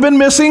 you would have been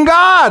missing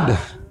God.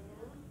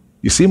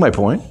 You see my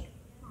point?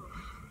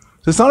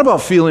 It's not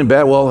about feeling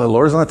bad. Well, the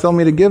Lord's not telling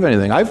me to give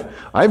anything.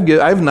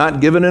 I've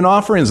not given in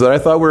offerings that I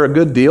thought were a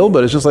good deal,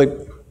 but it's just like,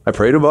 I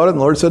prayed about it and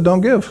the Lord said,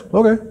 don't give.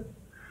 Okay.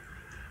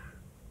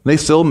 They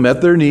still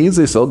met their needs.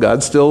 It's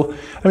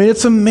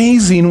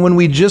amazing when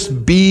we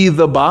just be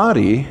the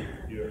body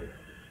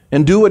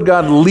and do what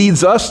God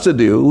leads us to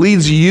do,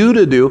 leads you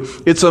to do.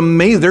 It's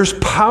amazing. There's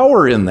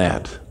power in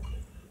that.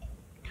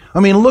 I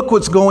mean, look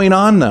what's going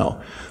on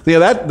now.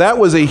 That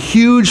was a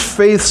huge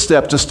faith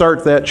step to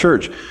start that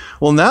church.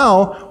 Well,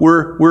 now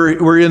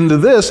we're into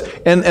this,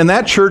 and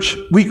that church,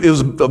 it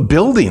was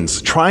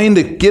buildings, trying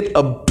to get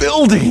a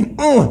building.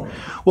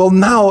 Well,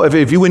 now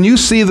when you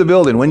see the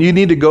building, when you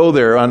need to go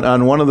there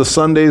on one of the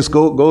Sundays,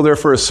 go there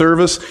for a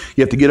service,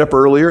 you have to get up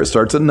earlier. It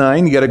starts at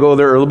 9. You got to go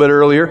there a little bit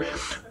earlier.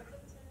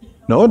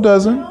 No, it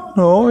doesn't.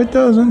 No, it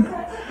doesn't.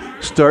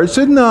 Starts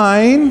at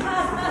 9.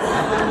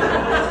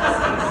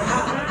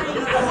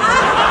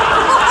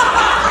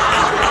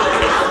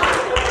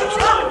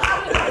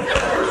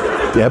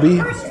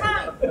 Debbie?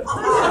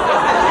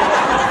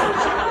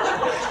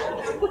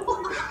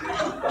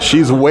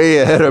 She's way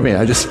ahead of me.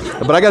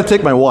 But I got to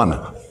take my one.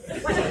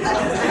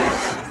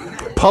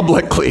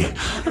 Publicly.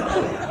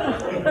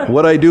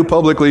 What I do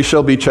publicly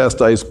shall be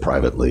chastised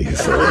privately.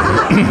 So.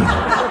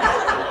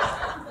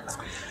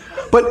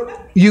 But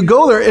you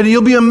go there and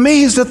you'll be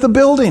amazed at the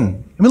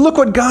building. I mean, look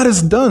what God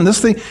has done. This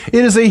thing, it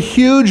is a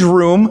huge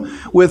room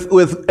with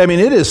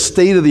it is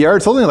state of the art.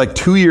 It's only like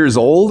 2 years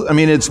old. I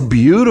mean, it's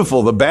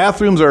beautiful. The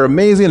bathrooms are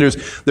amazing.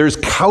 There's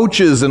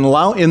couches in the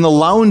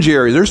lounge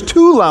area. There's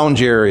 2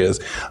 lounge areas.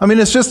 I mean,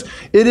 it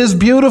is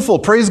beautiful.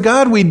 Praise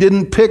God we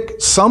didn't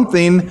pick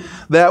something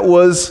that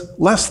was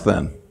less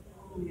than.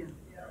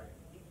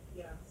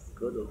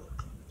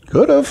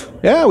 Could have.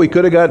 Yeah, we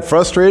could have got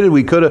frustrated.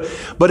 We could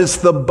have. But it's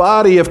the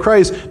body of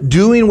Christ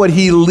doing what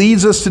He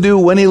leads us to do,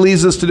 when He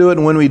leads us to do it,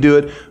 and when we do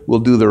it, we'll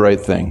do the right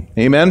thing.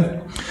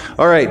 Amen?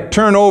 All right,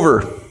 turn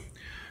over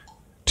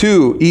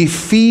to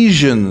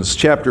Ephesians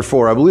chapter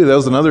 4. I believe that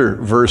was another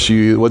verse you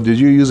used. What, did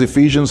you use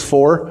Ephesians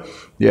 4?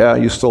 Yeah,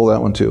 you stole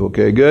that one too.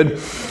 Okay, good.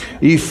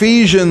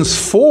 Ephesians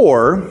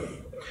 4,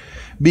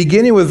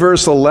 beginning with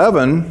verse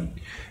 11,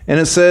 and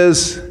it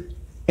says,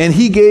 "And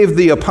He gave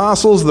the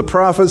apostles, the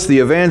prophets, the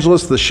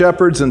evangelists, the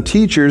shepherds, and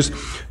teachers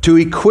to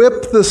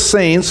equip the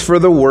saints for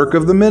the work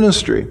of the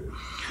ministry,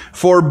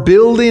 for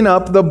building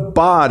up the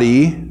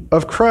body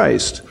of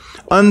Christ,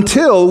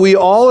 until we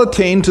all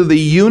attain to the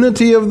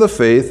unity of the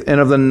faith and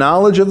of the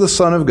knowledge of the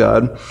Son of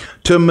God,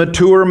 to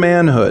mature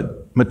manhood."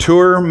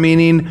 Mature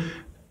meaning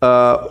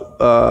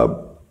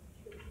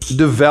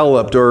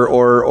developed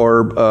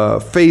or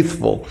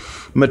faithful.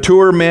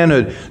 Mature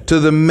manhood, to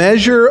the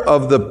measure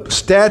of the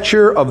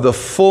stature of the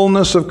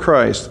fullness of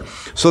Christ,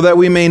 so that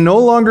we may no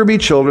longer be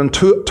children,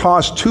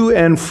 tossed to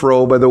and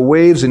fro by the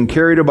waves and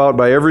carried about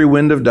by every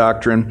wind of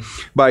doctrine,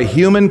 by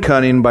human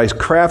cunning, by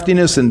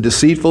craftiness and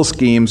deceitful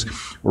schemes.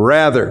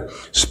 Rather,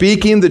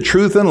 speaking the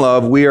truth in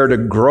love, we are to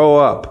grow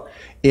up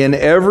in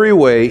every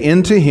way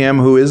into Him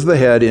who is the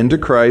head, into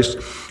Christ,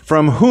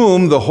 from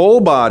whom the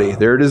whole body,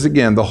 there it is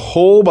again, the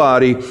whole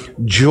body,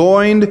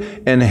 joined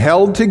and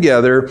held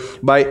together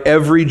by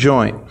every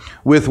joint,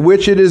 with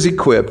which it is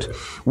equipped,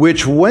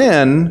 which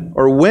when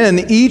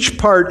each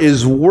part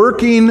is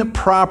working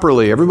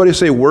properly, everybody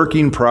say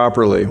working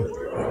properly,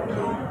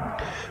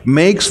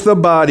 makes the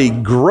body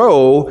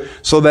grow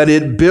so that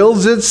it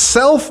builds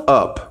itself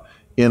up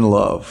in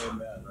love.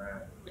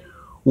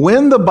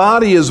 When the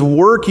body is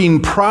working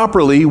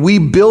properly, we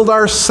build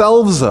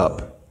ourselves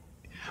up.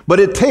 But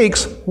it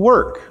takes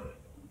work.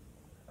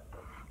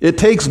 It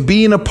takes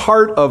being a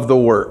part of the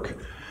work.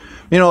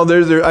 You know,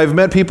 I've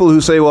met people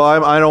who say, well,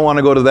 I don't want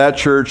to go to that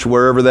church,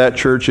 wherever that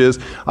church is.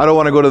 I don't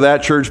want to go to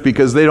that church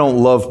because they don't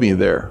love me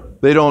there.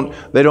 They don't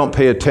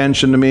pay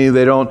attention to me.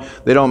 They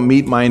don't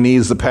meet my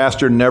needs. The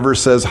pastor never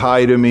says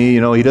hi to me.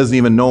 You know, he doesn't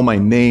even know my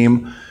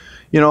name.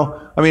 You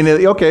know, I mean,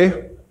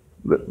 okay,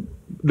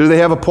 do they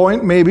have a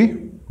point?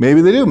 Maybe.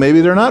 Maybe they do.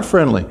 Maybe they're not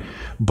friendly.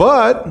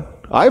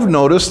 But I've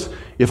noticed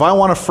if I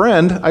want a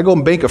friend, I go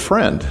make a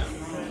friend.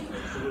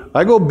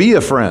 I go be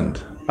a friend.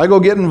 I go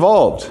get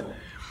involved.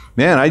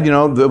 Man,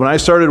 when I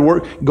started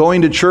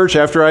going to church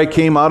after I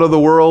came out of the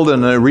world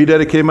and I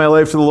rededicated my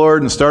life to the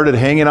Lord and started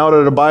hanging out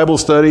at a Bible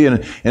study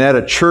and at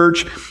a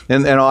church,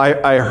 and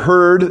I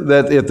heard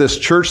that at this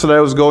church that I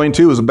was going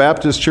to, it was a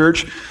Baptist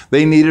church,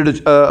 they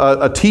needed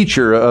a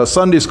teacher, a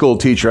Sunday school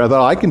teacher. I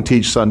thought, I can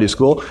teach Sunday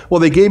school. Well,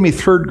 they gave me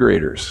third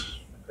graders.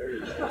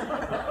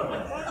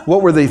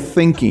 What were they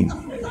thinking?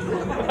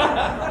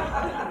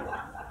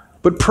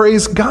 But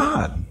praise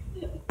God.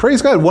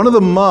 Praise God. One of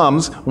the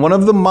moms of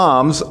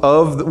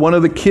one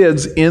of the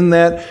kids in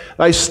that,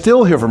 I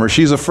still hear from her.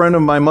 She's a friend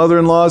of my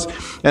mother-in-law's,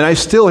 and I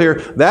still hear,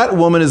 that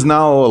woman is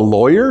now a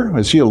lawyer.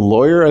 Is she a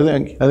lawyer? I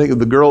think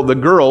the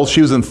girl,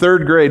 she was in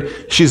third grade.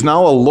 She's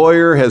now a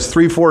lawyer, has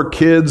 3-4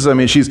 kids. I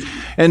mean, she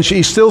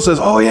still says,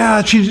 oh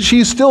yeah,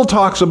 she still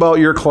talks about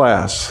your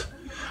class.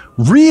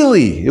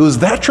 Really? It was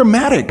that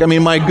traumatic. I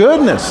mean, my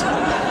goodness.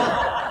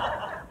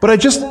 But I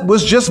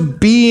was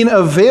being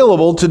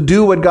available to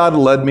do what God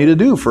led me to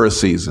do for a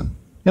season.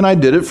 And I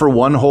did it for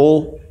one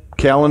whole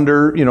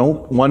calendar,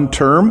 one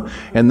term.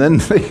 And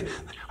then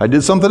I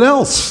did something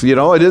else,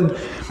 But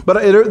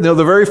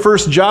the very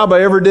first job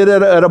I ever did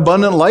at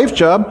Abundant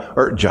Life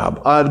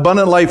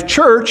Abundant Life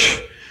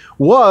Church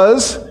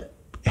was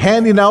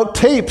handing out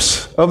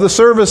tapes of the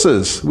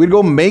services. We'd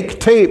go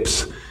make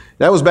tapes.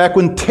 That was back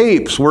when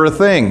tapes were a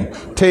thing.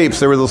 Tapes,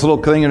 there was this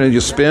little thing, and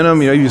you spin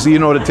them. You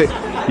know what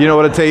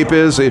a tape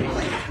is.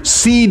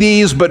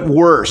 CDs, but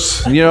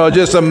worse.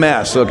 Just a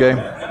mess. Okay,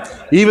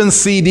 even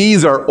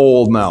CDs are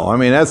old now. I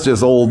mean, that's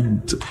just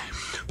old.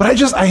 But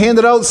I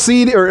handed out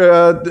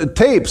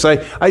tapes.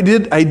 I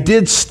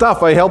did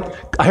stuff. I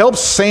helped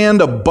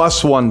sand a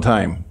bus one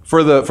time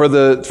for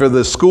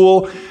the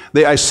school.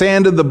 I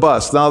sanded the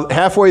bus. Now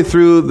halfway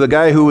through, the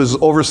guy who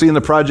was overseeing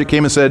the project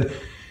came and said,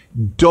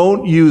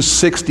 don't use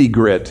 60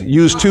 grit.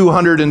 Use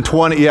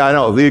 220. Yeah, I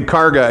know. The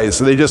car guys,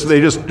 they just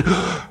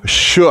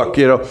shook,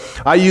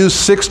 I used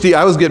 60.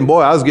 I was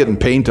getting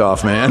paint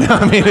off, man.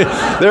 I mean,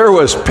 there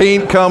was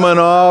paint coming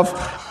off.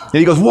 And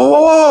he goes, whoa,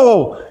 whoa,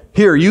 whoa.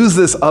 Here, use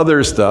this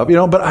other stuff,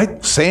 but I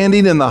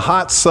sanding in the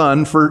hot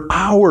sun for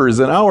hours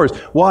and hours.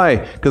 Why?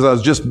 Because I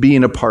was just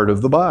being a part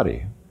of the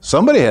body.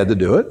 Somebody had to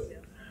do it.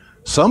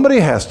 Somebody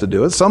has to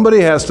do it.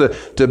 Somebody has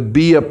to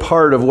be a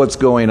part of what's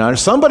going on.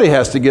 Somebody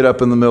has to get up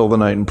in the middle of the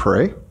night and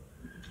pray.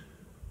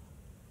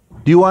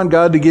 Do you want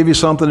God to give you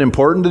something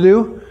important to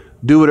do?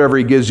 Do whatever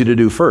He gives you to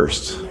do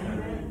first.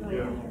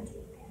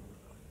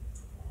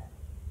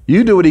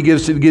 You do what He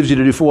gives you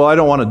to do. Well, I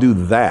don't want to do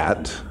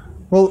that.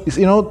 Well,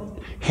 you know,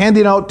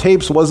 handing out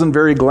tapes wasn't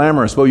very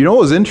glamorous. But you know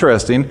what was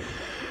interesting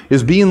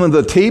is being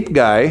the tape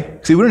guy.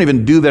 See, we don't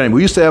even do that anymore.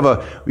 We used to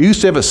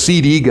have a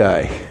CD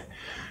guy.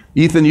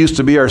 Ethan used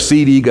to be our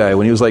CD guy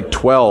when he was like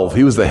 12.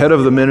 He was the head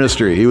of the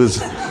ministry.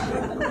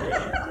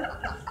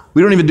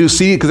 We don't even do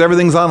CD because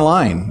everything's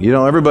online. You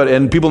know, everybody,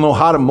 and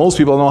most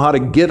people know how to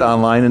get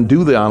online and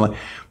do the online.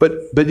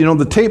 But you know,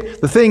 the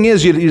tape, the thing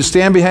is, you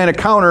stand behind a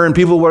counter and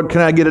people, what,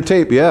 can I get a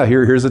tape? Yeah,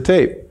 here's a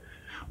tape.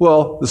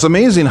 Well, it's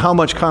amazing how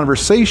much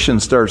conversation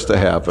starts to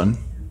happen.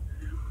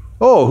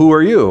 Oh, who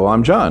are you?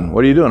 I'm John.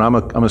 What are you doing? I'm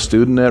a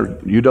student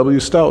at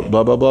UW Stout,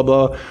 blah, blah, blah,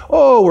 blah.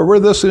 Oh, we're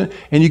this.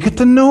 And you get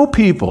to know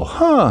people.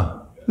 Huh,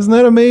 isn't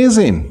that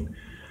amazing?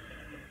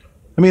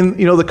 I mean,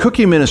 you know, the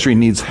cookie ministry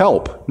needs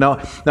help. Now,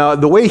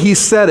 the way he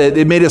said it,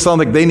 it made it sound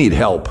like they need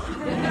help.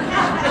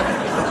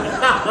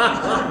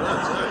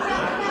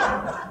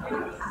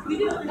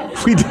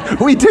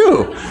 We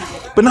do.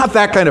 But not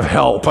that kind of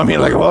help. I mean,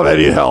 like, well, they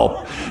need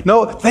help.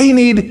 No, they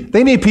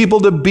need people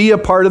to be a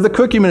part of the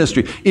cookie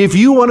ministry. If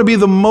you want to be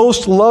the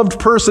most loved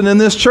person in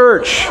this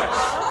church,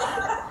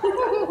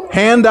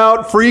 hand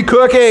out free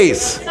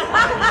cookies.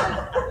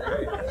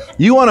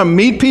 You want to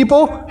meet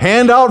people?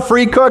 Hand out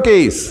free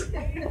cookies.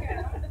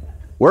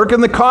 Work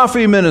in the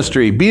coffee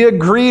ministry. Be a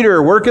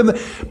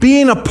greeter.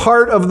 Being a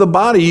part of the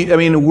body. I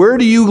mean, where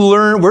do you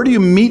learn? Where do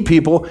you meet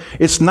people?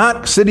 It's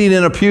not sitting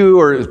in a pew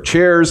or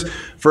chairs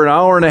for an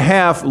hour and a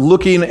half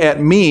looking at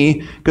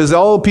me, because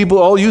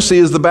all you see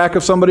is the back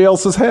of somebody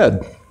else's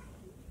head.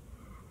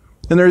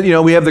 And there, you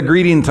know, we have the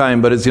greeting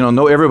time, but it's, you know,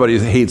 no, everybody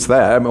hates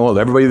that. I mean, well,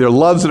 everybody either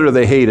loves it or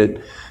they hate it.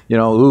 You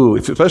know,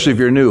 especially if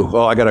you're new.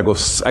 Oh, I gotta go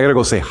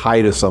say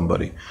hi to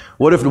somebody.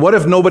 What if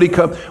nobody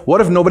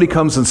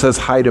comes and says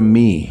hi to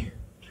me?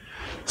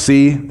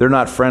 See, they're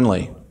not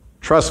friendly.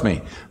 Trust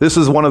me, this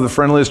is one of the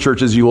friendliest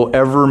churches you will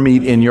ever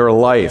meet in your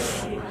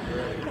life.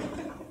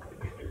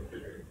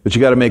 But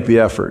you got to make the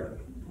effort.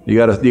 You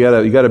got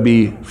to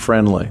be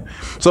friendly.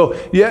 So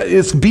yeah,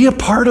 it's be a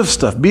part of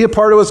stuff. Be a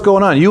part of what's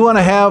going on. You want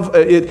to have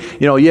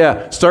it. You know,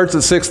 yeah, starts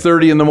at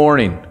 6:30 in the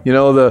morning. You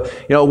know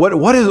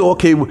what is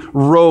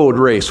road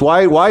race?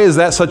 Why is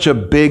that such a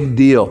big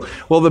deal?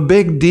 Well, the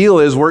big deal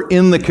is we're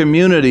in the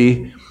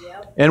community.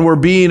 And we're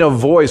being a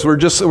voice.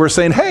 We're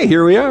saying, hey,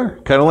 here we are.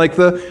 Kind of like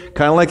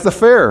the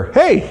fair.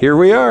 Hey, here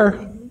we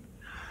are.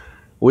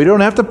 We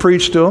don't have to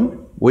preach to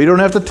them. We don't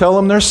have to tell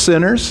them they're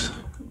sinners.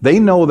 They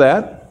know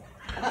that.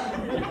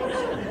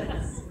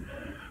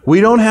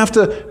 We don't have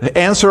to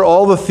answer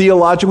all the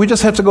theological. We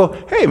just have to go,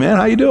 hey, man,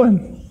 how you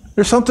doing?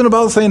 There's something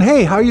about saying,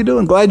 hey, how you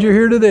doing? Glad you're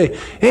here today.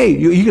 Hey,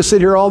 you can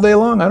sit here all day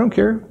long. I don't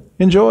care.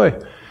 Enjoy.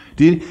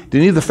 Do you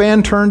need the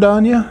fan turned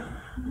on you?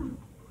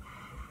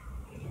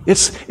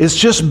 It's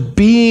just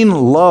being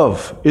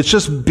love. It's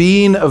just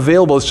being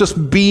available. It's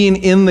just being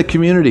in the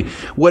community,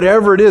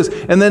 whatever it is.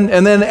 And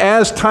then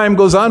as time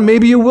goes on,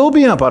 maybe you will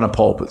be up on a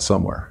pulpit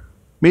somewhere.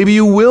 Maybe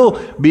you will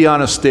be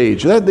on a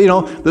stage.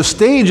 The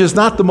stage is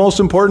not the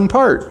most important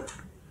part.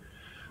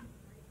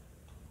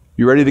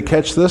 You ready to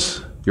catch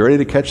this? You ready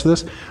to catch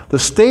this? The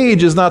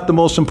stage is not the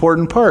most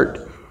important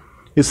part.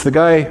 It's the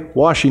guy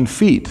washing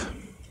feet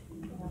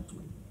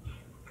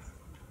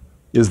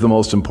is the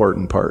most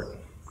important part.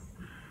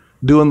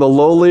 Doing the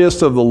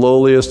lowliest of the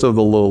lowliest of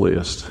the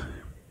lowliest,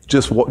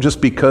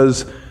 just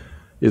because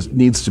it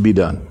needs to be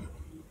done.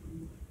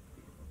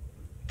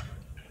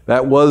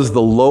 That was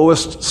the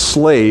lowest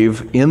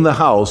slave in the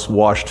house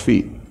washed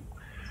feet.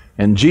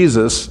 And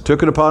Jesus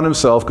took it upon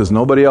himself because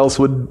nobody else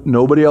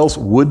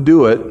would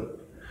do it.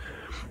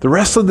 The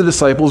rest of the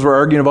disciples were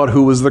arguing about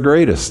who was the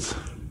greatest.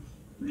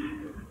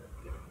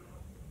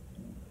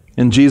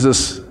 And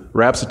Jesus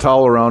wraps a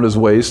towel around his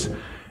waist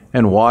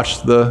and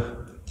washed the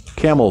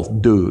camel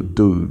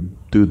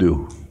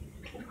doo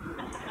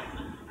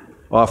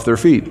off their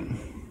feet.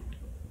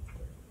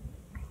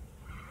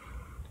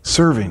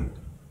 Serving.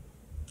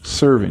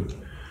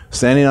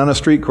 Standing on a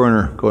street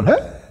corner going,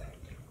 hey,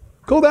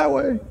 go that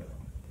way.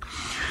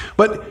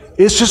 But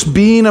it's just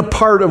being a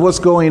part of what's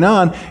going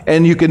on.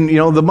 And you can,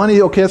 the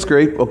money, okay, that's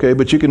great. Okay,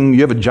 but you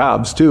have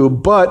jobs too.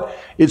 But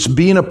it's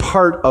being a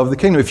part of the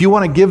kingdom. If you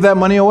want to give that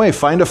money away,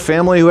 find a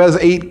family who has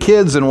 8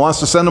 kids and wants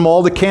to send them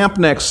all to camp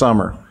next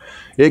summer.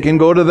 It can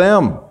go to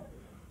them.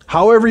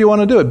 However you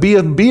want to do it.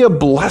 Be a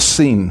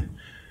blessing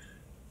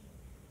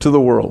to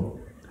the world.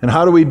 And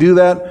how do we do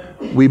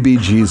that? We be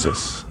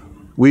Jesus.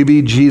 We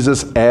be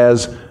Jesus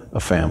as a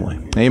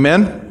family.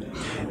 Amen?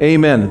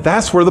 Amen.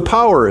 That's where the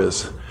power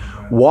is.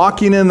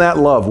 Walking in that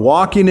love,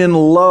 walking in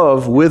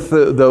love with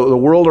the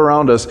world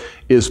around us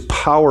is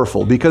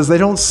powerful because they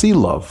don't see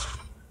love.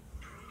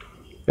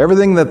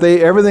 Everything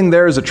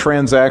there is a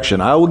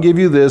transaction. I will give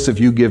you this if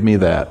you give me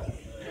that.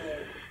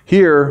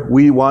 Here,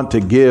 we want to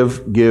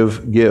give.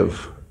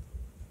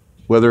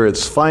 Whether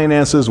it's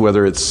finances,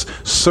 whether it's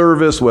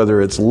service,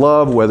 whether it's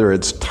love, whether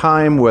it's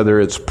time, whether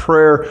it's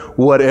prayer,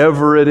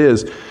 whatever it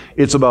is,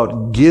 it's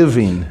about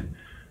giving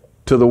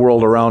to the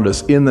world around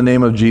us in the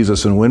name of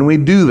Jesus. And when we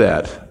do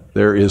that,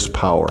 there is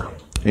power.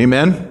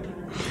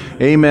 Amen?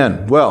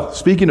 Amen. Well,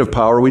 speaking of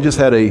power, we just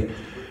had a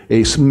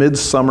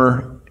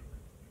midsummer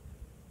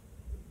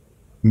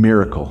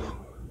miracle.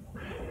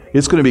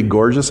 It's going to be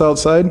gorgeous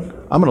outside.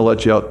 I'm going to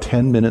let you out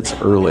 10 minutes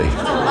early.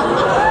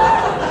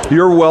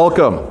 You're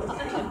welcome.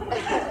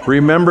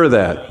 Remember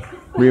that.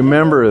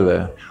 Remember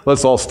that.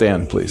 Let's all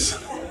stand, please.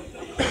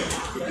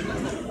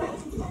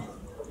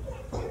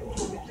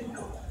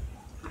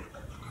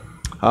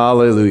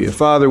 Hallelujah.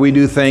 Father, we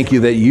do thank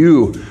you that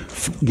you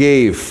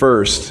gave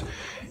first.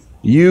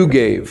 You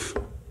gave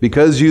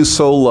because you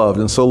so loved.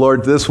 And so,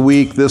 Lord, this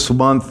week, this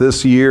month,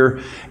 this year,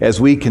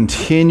 as we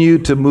continue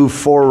to move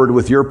forward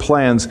with your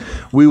plans,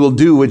 we will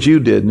do what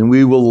you did, and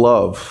we will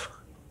love,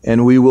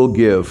 and we will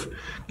give.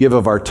 Give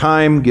of our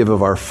time, give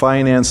of our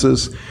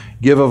finances,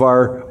 give of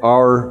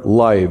our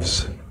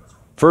lives.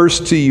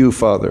 First to you,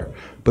 Father,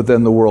 but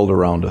then the world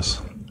around us.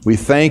 We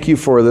thank you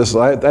for this.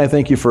 I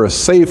thank you for a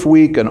safe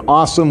week, an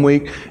awesome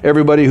week.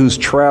 Everybody who's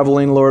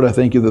traveling, Lord, I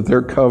thank you that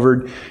they're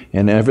covered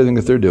and everything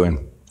that they're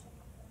doing.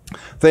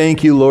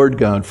 Thank you, Lord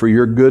God, for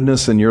your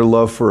goodness and your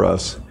love for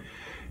us.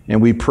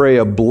 And we pray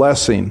a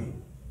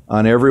blessing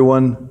on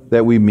everyone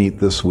that we meet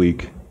this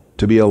week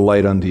to be a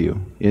light unto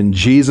you. In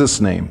Jesus'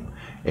 name,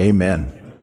 amen.